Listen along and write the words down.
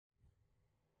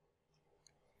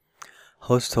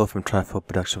Host Tola from Trifle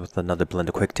Production with another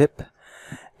Blender quick tip.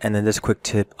 And in this quick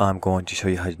tip, I'm going to show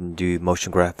you how you can do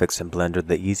motion graphics in Blender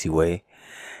the easy way.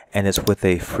 And it's with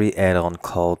a free add-on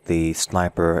called the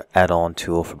Sniper add-on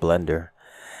tool for Blender.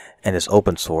 And it's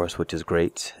open source, which is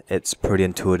great. It's pretty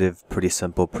intuitive, pretty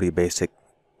simple, pretty basic.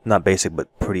 Not basic,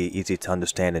 but pretty easy to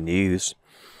understand and use.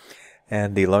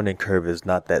 And the learning curve is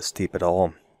not that steep at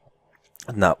all.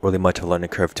 Not really much of a learning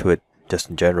curve to it, just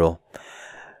in general.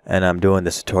 And I'm doing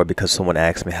this tutorial because someone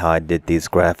asked me how I did these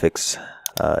graphics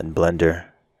in Blender.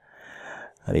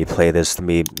 Let me play this. Let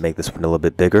me make this one a little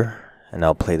bit bigger, and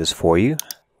I'll play this for you.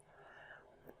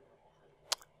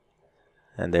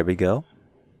 And there we go.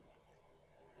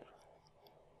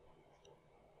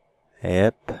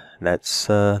 Yep, that's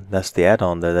the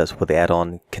add-on there. That's what the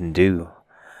add-on can do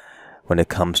when it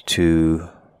comes to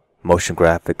motion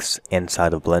graphics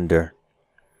inside of Blender.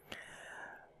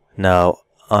 Now,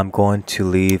 I'm going to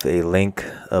leave a link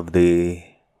of the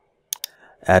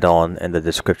add-on in the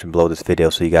description below this video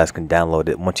so you guys can download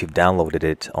it. Once you've downloaded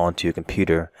it onto your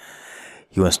computer,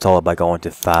 you install it by going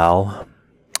to File,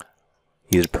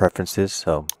 User Preferences.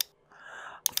 So,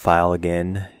 File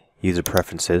again, User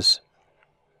Preferences.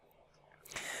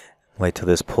 Wait till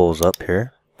this pulls up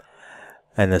here.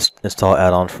 And this install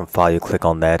add-on from File, you click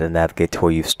on that and navigate to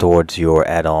where you've stored your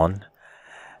add-on.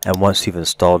 And once you've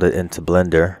installed it into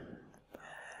Blender,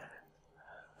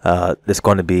 it's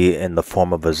going to be in the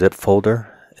form of a zip folder.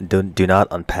 Do not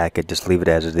unpack it, just leave it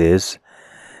as it is,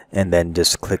 and then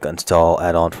just click install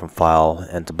add-on from File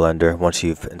into Blender. Once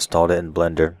you've installed it in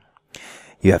Blender,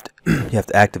 you have to you have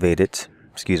to activate it,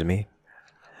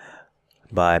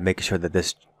 by making sure that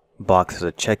this box has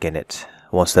a check in it.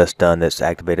 Once that's done, it's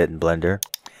activated in Blender.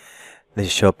 They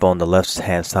show up on the left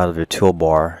hand side of your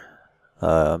toolbar,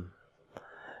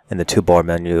 in the toolbar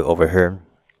menu over here.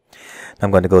 I'm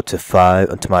going to go to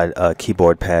 5 onto my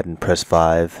keyboard pad and press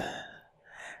 5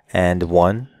 and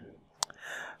 1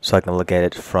 so I can look at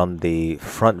it from the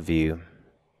front view.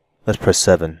 Let's press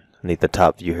 7 underneath the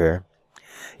top view here.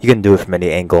 You can do it from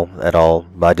any angle at all,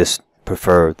 but I just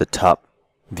prefer the top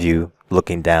view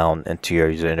looking down into your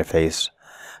user interface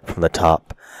from the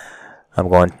top. I'm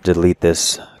going to delete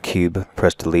this cube,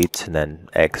 press delete and then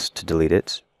X to delete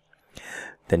it.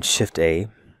 Then Shift A,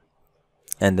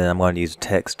 and then I'm going to use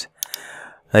text.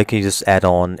 You can just add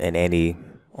on anything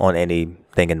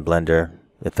in Blender,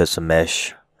 if it's a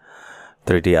mesh,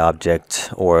 3D object,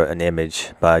 or an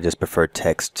image, but I just prefer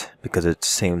text because it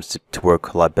seems to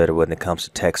work a lot better when it comes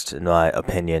to text, in my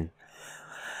opinion.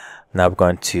 Now we're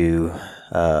going to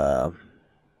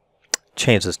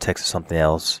change this text to something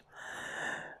else.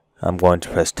 I'm going to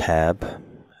press Tab,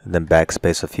 then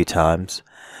backspace a few times,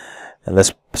 and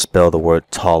let's spell the word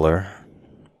taller,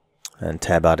 and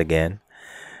tab out again.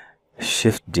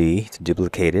 Shift D to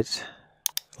duplicate it.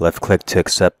 Left click to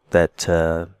accept that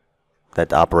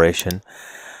operation.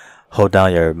 Hold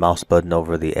down your mouse button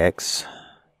over the X.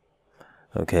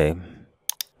 Okay,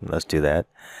 let's do that.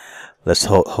 Let's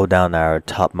hold down our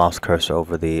top mouse cursor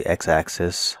over the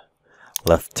X-axis.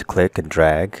 Left click and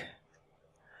drag.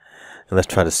 And let's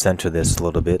try to center this a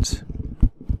little bit.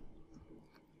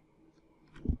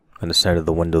 In the center of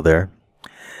the window there.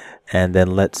 And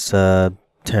then let's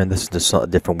turn this into a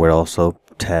different word also.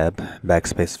 Tab,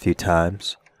 backspace a few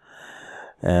times.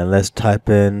 And let's type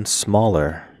in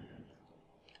smaller.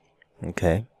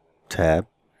 Okay, tab.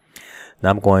 Now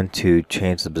I'm going to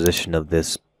change the position of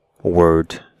this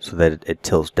word so that it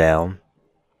tilts down.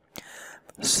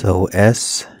 So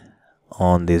S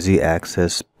on the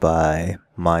Z-axis by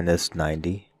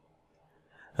 -90.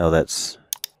 Oh, let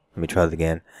me try that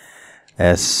again.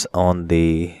 S on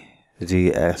the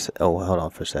Z-axis, hold on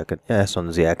for a second. Yeah, S on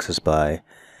the Z-axis by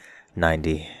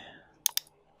 90.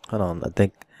 Hold on, I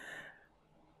think,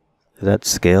 is that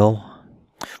scale?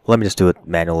 Well, let me just do it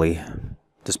manually.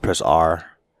 Just press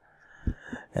R,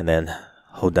 and then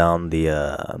hold down the,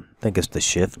 I think it's the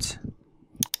Shift.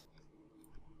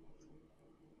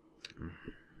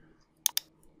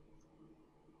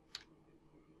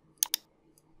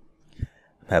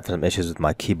 I'm having some issues with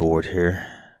my keyboard here.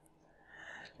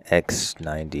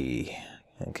 X90.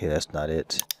 Okay, that's not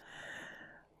it.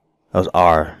 That was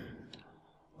R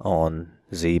on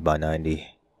Z by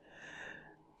 90.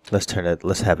 Let's turn it.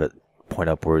 Let's have it point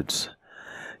upwards.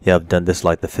 Yeah, I've done this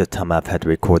like the 5th time I've had to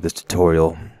record this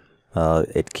tutorial.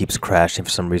 It keeps crashing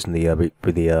for some reason.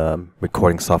 The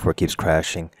recording software keeps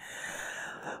crashing.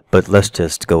 But let's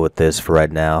just go with this for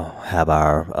right now. Have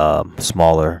our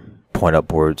smaller point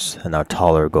upwards and our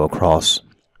taller go across.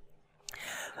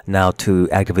 Now to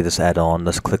activate this add-on,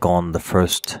 let's click on the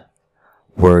first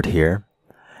word here,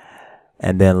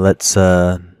 and then let's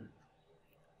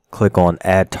click on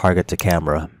Add Target to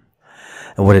Camera.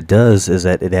 And what it does is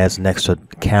that it adds an extra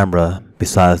camera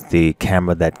besides the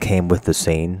camera that came with the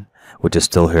scene, which is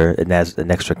still here. It adds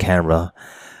an extra camera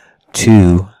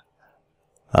to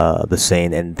the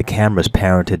scene, and the camera is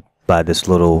parented by this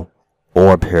little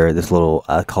orb here, this little,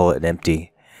 I call it an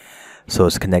empty. So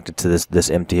it's connected to this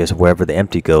empty here, so wherever the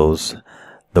empty goes,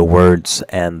 the words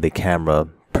and the camera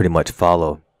pretty much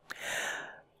follow.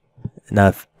 Now,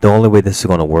 if the only way this is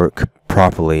going to work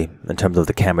properly in terms of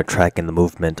the camera tracking the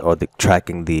movement or the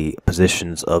tracking the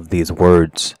positions of these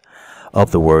words,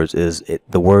 is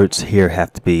the words here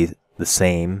have to be the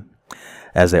same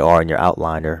as they are in your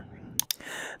outliner.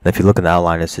 Now, if you look in the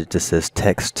outliner, it just says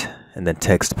text and then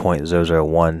text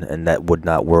 0.001, and that would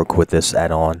not work with this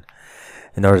add-on.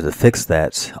 In order to fix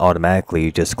that, automatically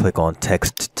you just click on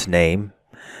text to name,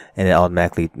 and it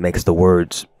automatically makes the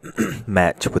words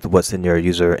match with what's in your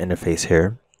user interface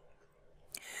here.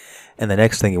 And the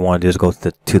next thing you want to do is go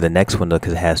to the next window,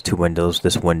 because it has two windows.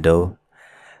 This window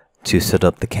to set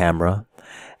up the camera,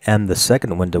 and the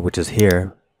second window, which is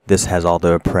here. This has all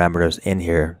the parameters in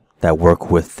here that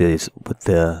work with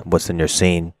what's in your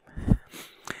scene.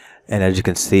 And as you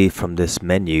can see from this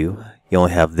menu, you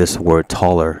only have this word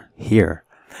taller here.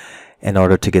 In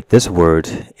order to get this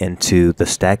word into the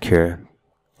stack here,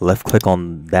 left click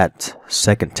on that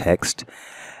second text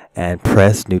and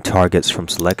press new targets from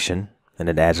selection, and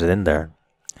it adds it in there.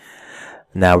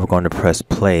 Now we're going to press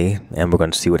play and we're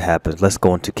going to see what happens. Let's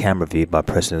go into camera view by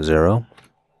pressing 0,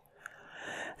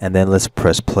 and then let's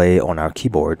press play on our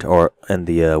keyboard or in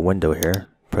the window here.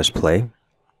 Press play,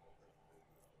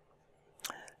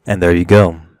 and there you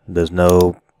go. There's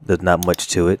not much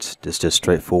to it. It's just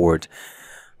straightforward.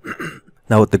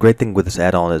 Now, the great thing with this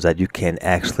add-on is that you can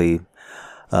actually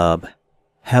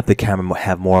have the camera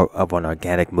have more of an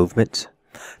organic movement,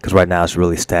 because right now it's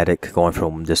really static, going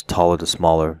from just taller to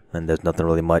smaller, and there's nothing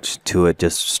really much to it,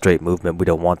 just straight movement. We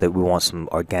don't want that. We want some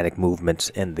organic movements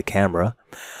in the camera.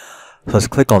 So let's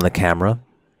click on the camera,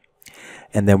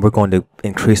 and then we're going to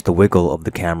increase the wiggle of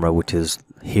the camera, which is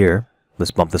here.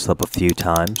 Let's bump this up a few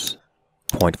times,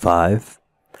 0.5,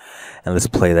 and let's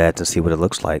play that to see what it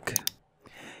looks like.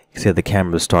 You see the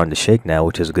camera is starting to shake now,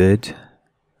 which is good,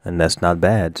 and that's not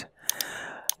bad.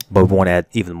 But we want to add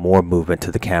even more movement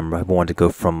to the camera. We want to go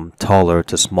from taller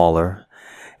to smaller,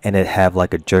 and it have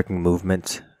like a jerking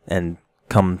movement, and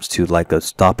comes to like a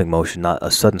stopping motion, not a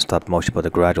sudden stopping motion, but a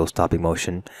gradual stopping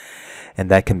motion. And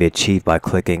that can be achieved by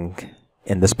clicking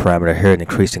in this parameter here and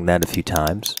increasing that a few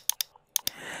times.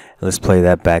 And let's play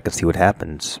that back and see what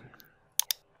happens.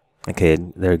 Okay,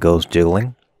 there it goes,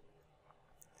 jiggling.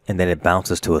 And then it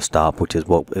bounces to a stop, which is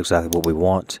exactly what we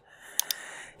want.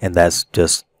 And that's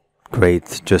just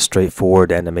great, just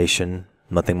straightforward animation,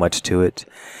 nothing much to it.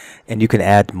 And you can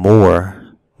add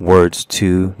more words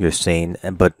to your scene,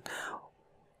 but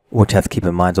what you have to keep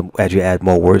in mind is as you add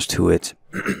more words to it,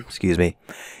 excuse me,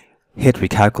 hit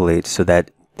recalculate so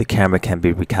that the camera can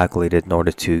be recalculated in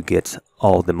order to get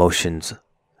all the motions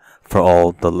for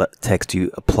all the text you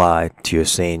apply to your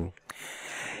scene.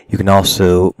 You can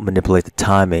also manipulate the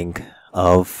timing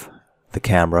of the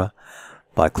camera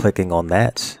by clicking on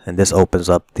that, and this opens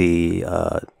up the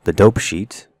dope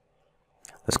sheet.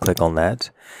 Let's click on that.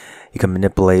 You can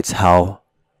manipulate how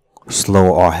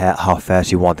slow or how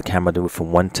fast you want the camera to move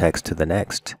from one text to the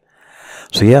next.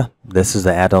 So yeah, this is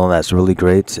the add-on that's really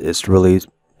great. It's really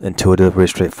intuitive, very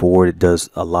straightforward. It does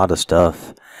a lot of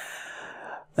stuff,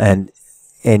 and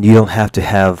you don't have to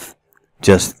have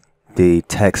just the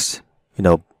text,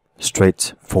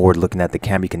 straight forward looking at the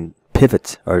camera. You can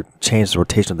pivot or change the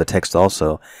rotation of the text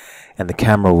also, and the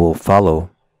camera will follow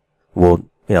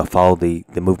the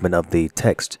movement of the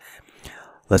text.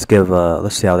 Let's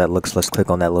see how that looks. Let's click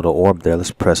on that little orb there.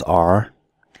 Let's press R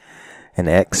and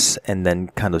X, and then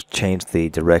kind of change the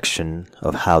direction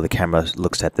of how the camera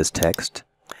looks at this text.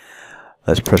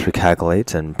 Let's press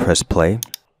recalculate and press play,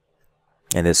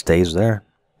 and it stays there.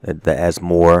 That adds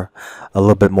a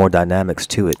little bit more dynamics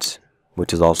to it,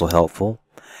 which is also helpful.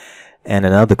 And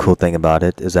another cool thing about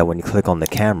it is that when you click on the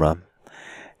camera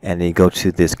and you go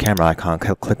to this camera icon,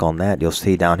 click on that, you'll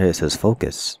see down here it says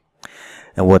focus.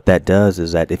 And what that does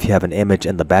is that if you have an image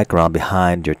in the background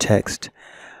behind your text,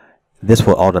 this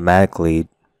will automatically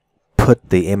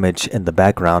put the image in the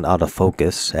background out of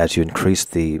focus as you increase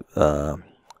the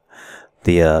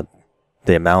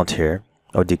amount here,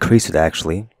 or decrease it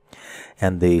actually,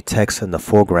 and the text in the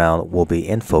foreground will be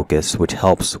in focus, which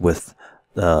helps with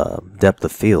depth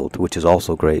of field, which is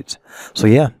also great. So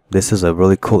yeah, this is a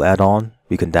really cool add-on.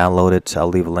 You can download it. I'll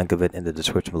leave a link of it in the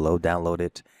description below. Download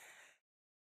it.